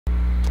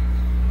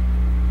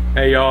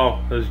Hey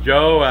y'all, this is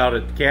Joe out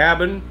at the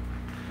cabin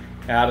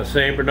out of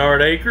St.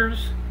 Bernard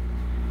Acres.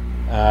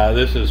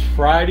 This is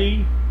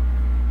Friday,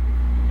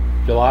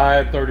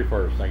 July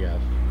 31st, I guess.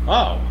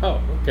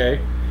 Oh,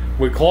 okay.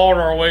 We clawed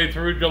our way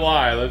through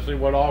July. Let's see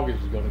what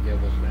August is going to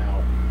give us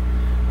now.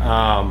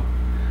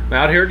 I'm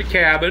out here at the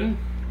cabin,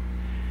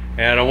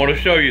 and I want to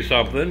show you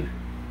something.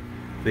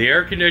 The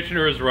air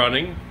conditioner is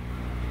running.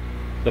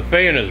 The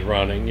fan is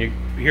running. You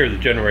hear the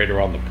generator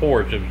on the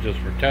porch. It was just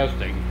for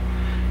testing.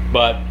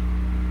 But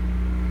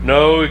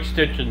no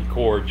extension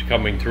cords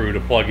coming through to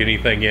plug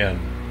anything in.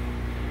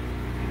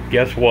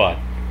 Guess what?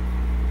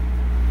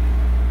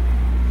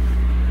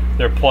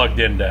 They're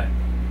plugged into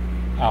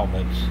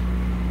outlets.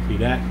 See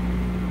that?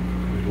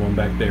 There's one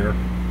back there.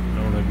 I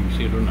don't know if you can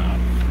see it or not.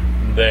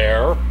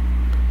 There.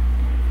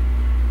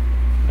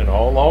 And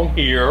all along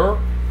here.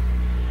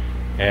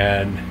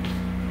 And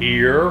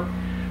here.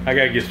 I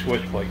gotta get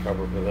switch plate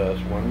cover for this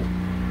one.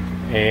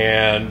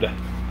 And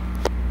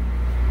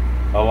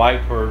a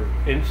light for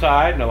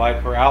inside and a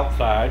light for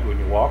outside when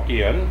you walk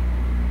in,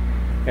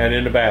 and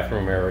in the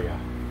bathroom area.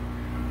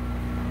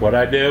 What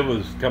I did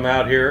was come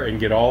out here and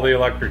get all the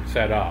electric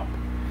set up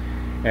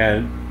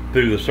and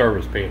through the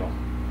service panel.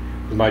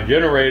 My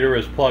generator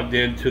is plugged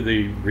into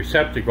the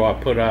receptacle I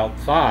put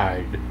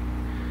outside,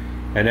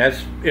 and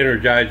that's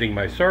energizing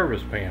my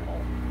service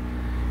panel.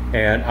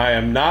 And I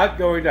am not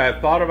going to, I've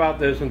thought about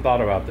this and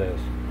thought about this.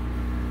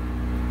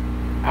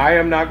 I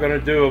am not going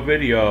to do a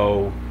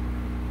video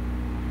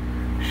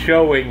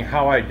showing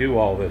how I do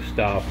all this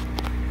stuff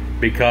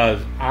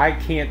because I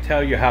can't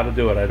tell you how to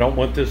do it. I don't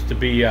want this to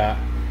be a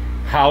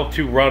how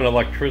to run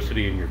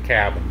electricity in your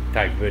cabin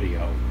type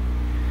video.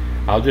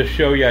 I'll just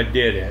show you I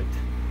did it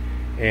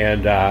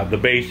and the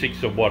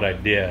basics of what I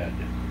did.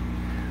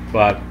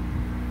 But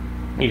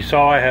you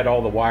saw I had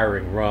all the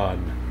wiring run.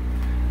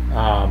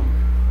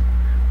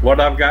 What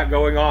I've got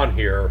going on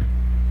here,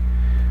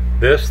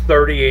 this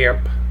 30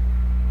 amp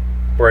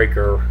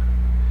breaker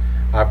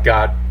I've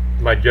got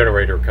my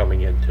generator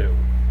coming into,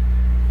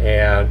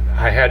 and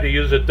I had to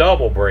use a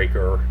double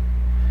breaker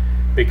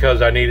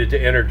because I needed to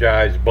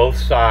energize both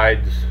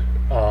sides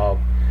of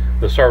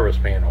the service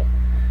panel.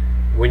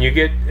 When you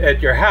get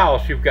at your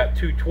house, you've got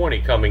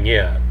 220 coming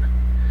in,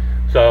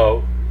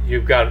 so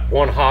you've got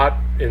one hot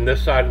in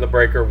this side of the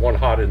breaker, one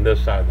hot in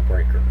this side of the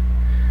breaker.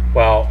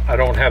 Well, I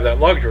don't have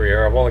that luxury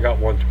here. I've only got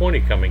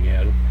 120 coming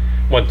in,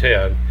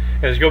 110,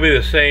 and it's going to be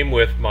the same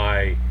with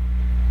my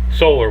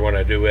solar. When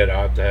I do it,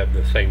 I have to have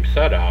the same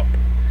setup,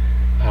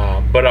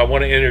 but I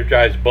want to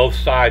energize both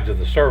sides of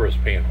the service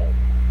panel.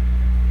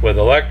 With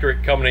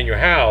electric coming in your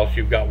house,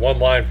 you've got one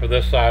line for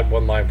this side,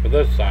 one line for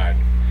this side,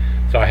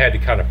 so I had to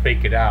kind of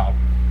fake it out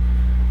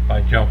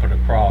by jumping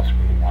across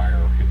with a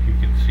wire, if you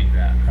can see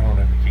that. I don't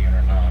know if you can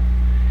or not.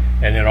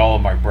 And then all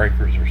of my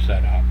breakers are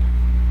set up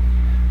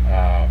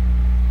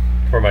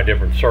for my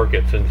different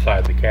circuits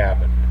inside the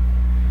cabin.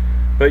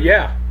 But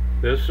yeah,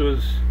 this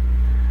was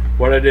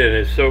what I did.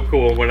 It's so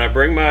cool. When I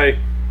bring my,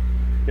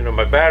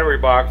 my battery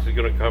box is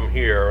going to come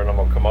here, and I'm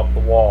going to come up the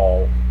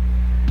wall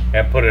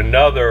and put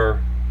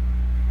another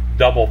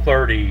double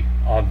 30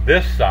 on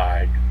this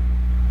side,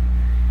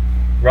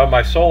 run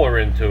my solar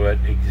into it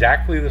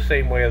exactly the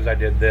same way as I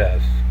did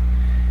this,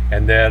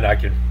 and then I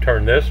can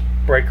turn this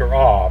breaker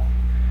off,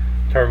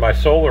 turn my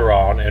solar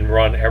on, and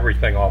run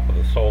everything off of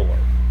the solar.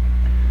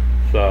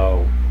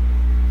 So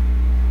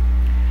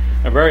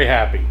I'm very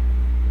happy.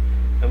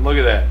 And look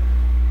at that.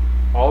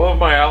 All of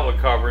my outlet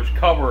covers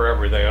cover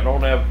everything.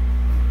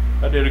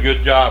 I did a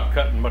good job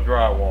cutting my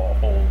drywall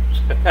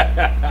holes.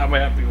 I'm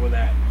happy with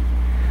that.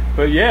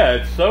 But yeah,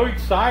 it's so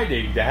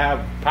exciting to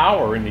have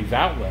power in these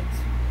outlets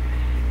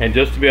and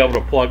just to be able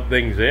to plug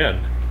things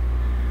in.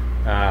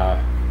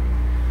 That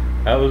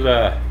was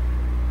a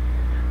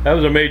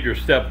major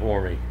step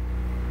for me.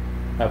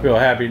 I feel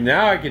happy.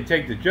 Now I can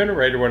take the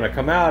generator when I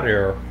come out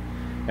here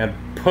and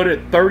put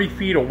it 30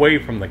 feet away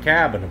from the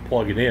cabin and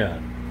plug it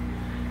in.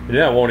 And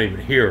then I won't even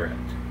hear it.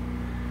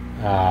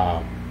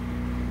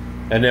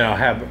 And then I'll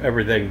have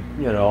everything,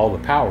 all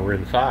the power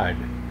inside.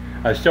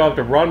 I still have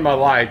to run my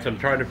lights. I'm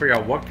trying to figure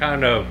out what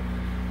kind of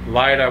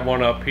light I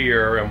want up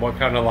here and what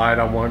kind of light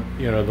I want,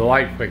 the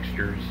light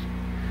fixtures.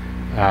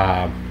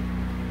 But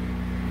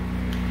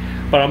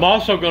I'm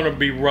also going to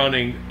be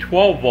running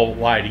 12 volt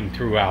lighting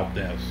throughout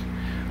this.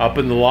 Up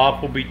in the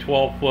loft will be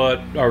 12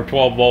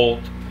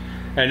 volt,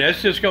 and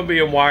that's just going to be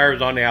in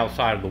wires on the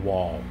outside of the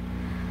wall,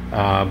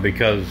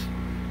 because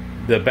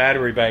the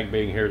battery bank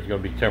being here is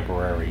going to be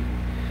temporary.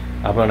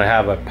 I'm going to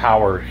have a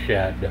power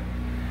shed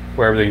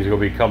where everything's going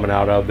to be coming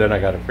out of. Then I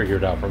got to figure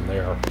it out from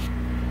there.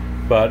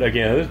 But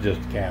again, this is just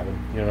a cabin,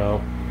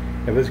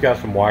 If it's got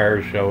some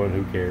wires showing,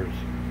 who cares?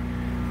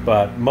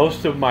 But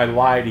most of my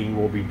lighting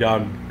will be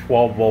done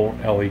 12 volt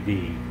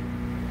LED.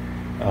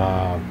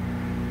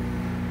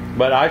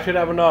 But I should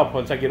have enough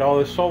once I get all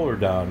this solar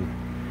done.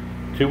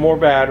 2 more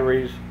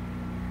batteries.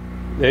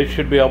 They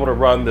should be able to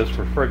run this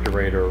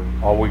refrigerator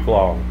all week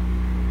long.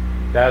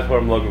 That's what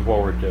I'm looking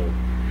forward to.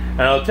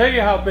 And I'll tell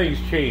you how things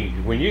change.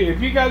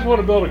 If you guys want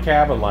to build a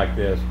cabin like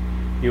this,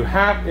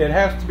 it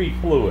has to be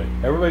fluid.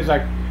 Everybody's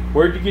like,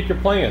 where'd you get your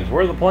plans?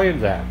 Where are the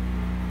plans at?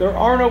 There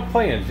are no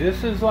plans.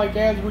 This is like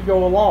as we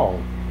go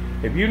along.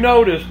 If you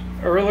noticed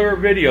earlier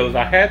videos,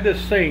 I had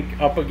this sink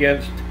up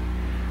against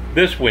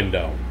this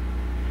window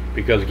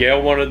because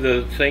Gail wanted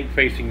the sink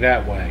facing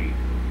that way.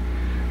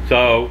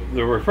 So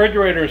the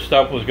refrigerator and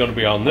stuff was going to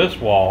be on this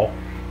wall,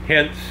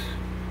 hence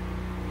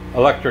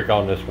electric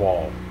on this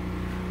wall.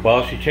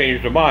 Well, she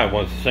changed her mind.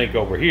 Wants the sink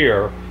over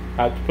here.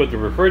 I had to put the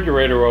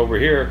refrigerator over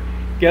here.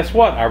 Guess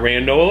what? I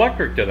ran no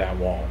electric to that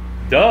wall.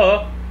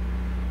 Duh.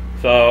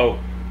 So,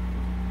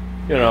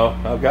 you know,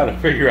 I've got to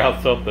figure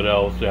out something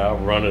else. Yeah, I'll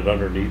run it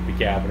underneath the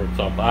cabinet or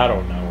something. I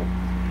don't know.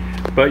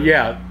 But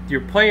yeah,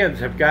 your plans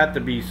have got to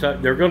be,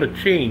 they're going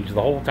to change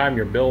the whole time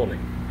you're building.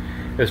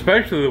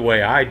 Especially the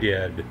way I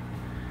did,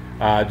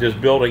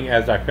 just building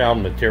as I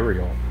found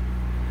material.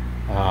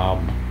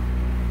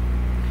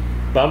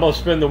 But I'm going to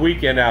spend the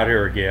weekend out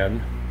here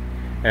again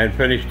and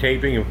finish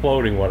taping and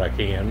floating what I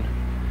can.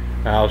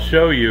 I'll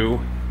show you,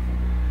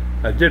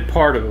 I did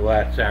part of it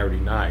last Saturday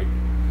night.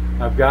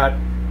 I've got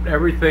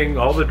everything,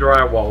 all the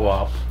drywall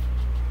up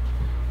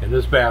in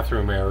this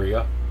bathroom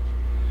area.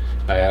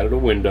 I added a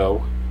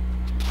window.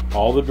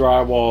 All the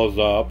drywall is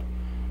up.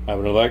 I have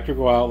an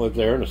electrical outlet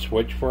there and a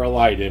switch for a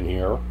light in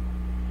here.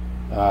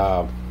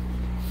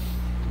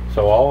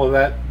 So all of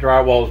that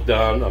drywall is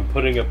done. I'm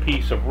putting a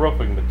piece of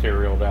roofing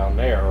material down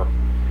there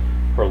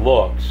for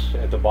looks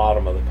at the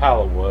bottom of the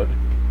pallet wood.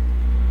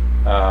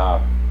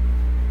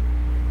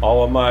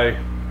 All of my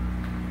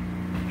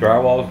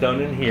drywall is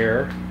done in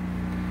here.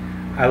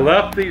 I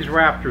left these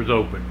rafters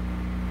open.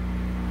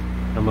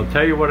 I'm going to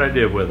tell you what I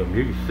did with them.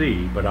 You can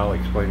see, but I'll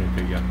explain it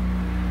to you.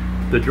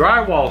 The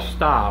drywall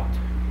stopped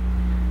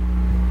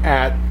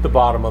at the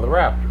bottom of the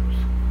rafters,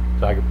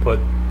 so I could put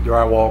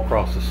drywall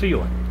across the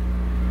ceiling.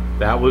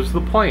 That was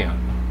the plan.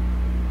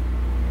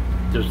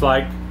 Just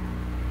like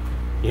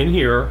in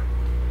here,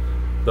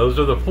 those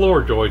are the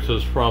floor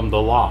joists from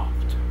the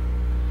loft.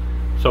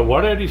 So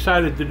what I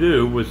decided to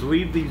do was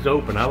leave these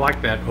open. I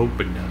like that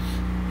openness.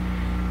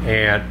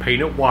 And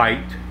paint it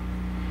white.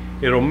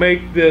 It'll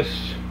make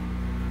this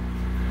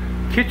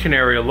kitchen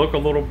area look a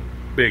little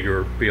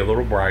bigger, be a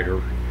little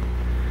brighter.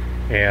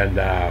 And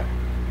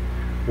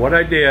what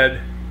I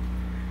did,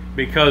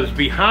 because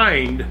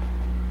behind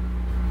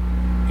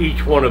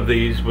each one of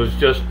these was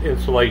just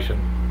insulation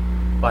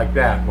like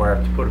that, where I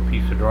have to put a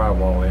piece of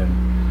drywall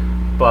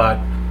in. But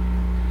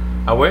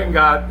I went and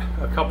got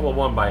a couple of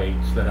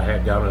 1x8s that I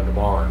had down in the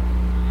barn,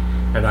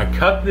 and I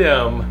cut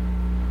them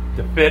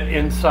to fit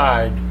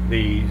inside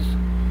these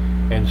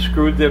and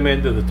screwed them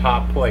into the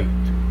top plate.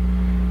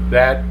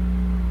 That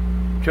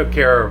took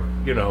care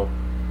of, you know,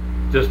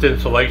 just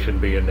insulation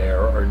being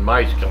there or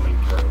mice coming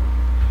through.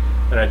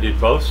 And I did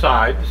both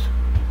sides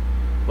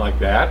like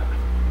that.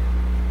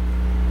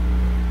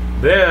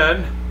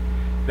 Then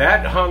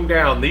that hung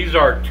down. These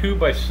are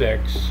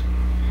 2x6.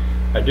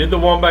 I did the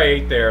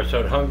 1x8 there,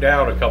 so it hung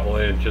down a couple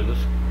of inches.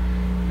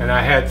 And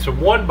I had some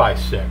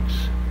 1x6.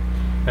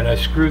 And I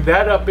screwed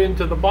that up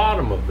into the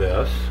bottom of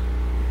this.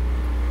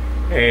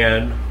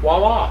 And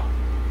voila.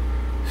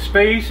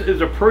 Space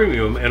is a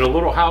premium in a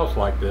little house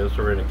like this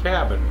or in a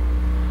cabin.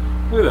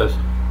 Look at this.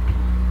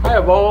 I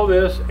have all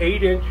this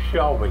 8-inch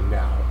shelving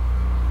now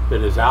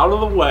that is out of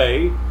the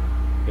way.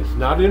 It's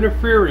not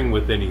interfering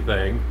with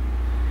anything.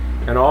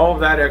 And all of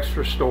that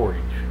extra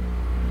storage.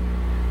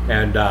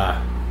 And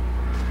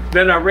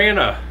then I ran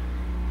a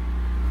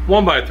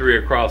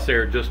 1x3 across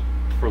there just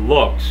for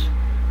looks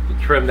to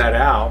trim that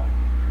out.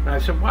 And I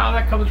said, wow,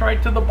 that comes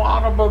right to the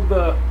bottom of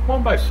the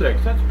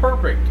 1x6. That's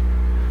perfect.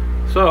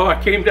 So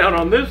I came down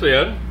on this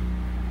end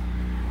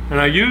and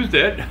I used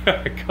it.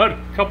 I cut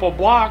a couple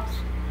blocks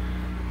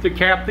to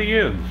cap the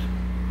ends.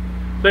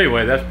 So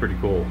anyway, that's pretty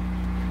cool.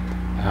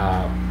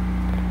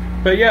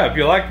 But yeah, if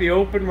you like the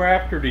open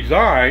rafter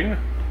design,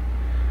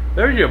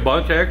 there's a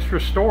bunch of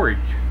extra storage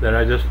that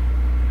I just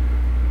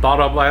thought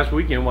of last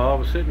weekend while I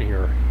was sitting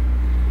here.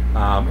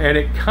 And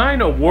it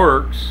kind of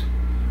works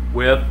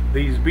with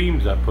these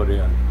beams I put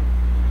in.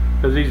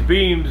 Because these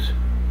beams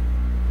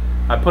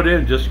I put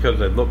in just because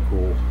they look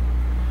cool.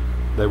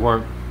 They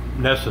weren't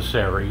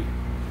necessary,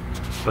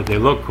 but they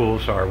look cool,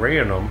 so I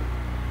ran them.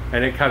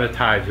 And it kind of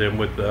ties in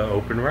with the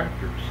open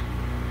rafters.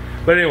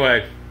 But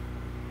anyway,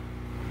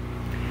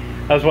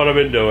 that's what I've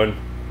been doing.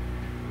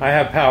 I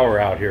have power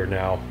out here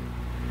now.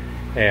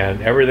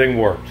 And everything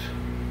works.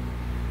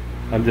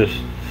 I'm just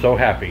so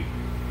happy.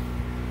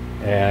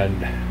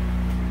 And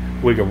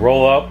we can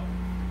roll up.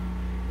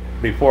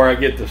 Before I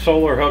get the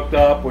solar hooked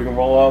up, we can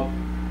roll up,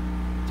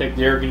 take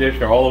the air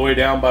conditioner all the way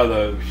down by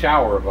the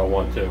shower if I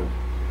want to,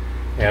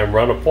 and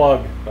run a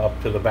plug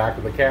up to the back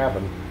of the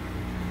cabin.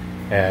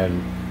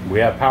 And we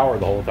have power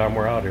the whole time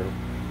we're out here.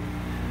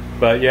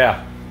 But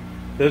yeah,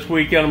 this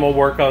weekend I'm going to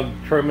work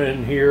on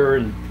trimming here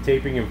and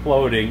taping and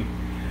floating.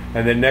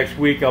 And then next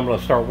week I'm going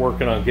to start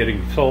working on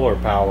getting solar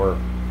power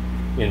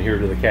in here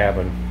to the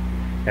cabin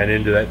and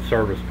into that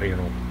service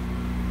panel.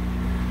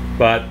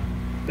 But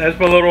that's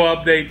my little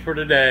update for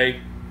today.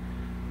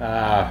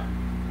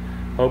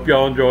 Hope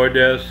y'all enjoyed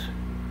this.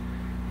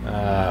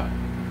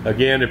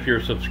 Again, if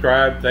you're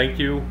subscribed, thank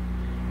you.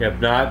 If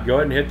not, go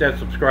ahead and hit that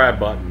subscribe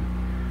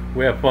button.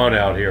 We have fun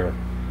out here,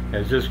 and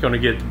it's just going to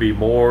get to be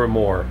more and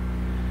more.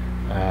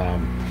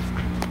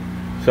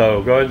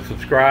 So go ahead and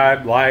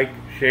subscribe, like,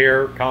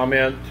 share,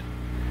 comment,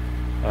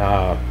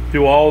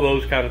 do all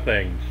those kind of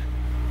things,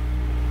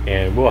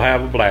 and we'll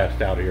have a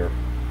blast out here.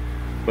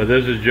 But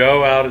this is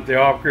Joe out at the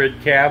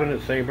Off-Grid Cabin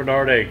at St.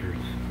 Bernard Acres.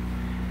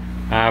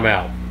 I'm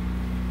out.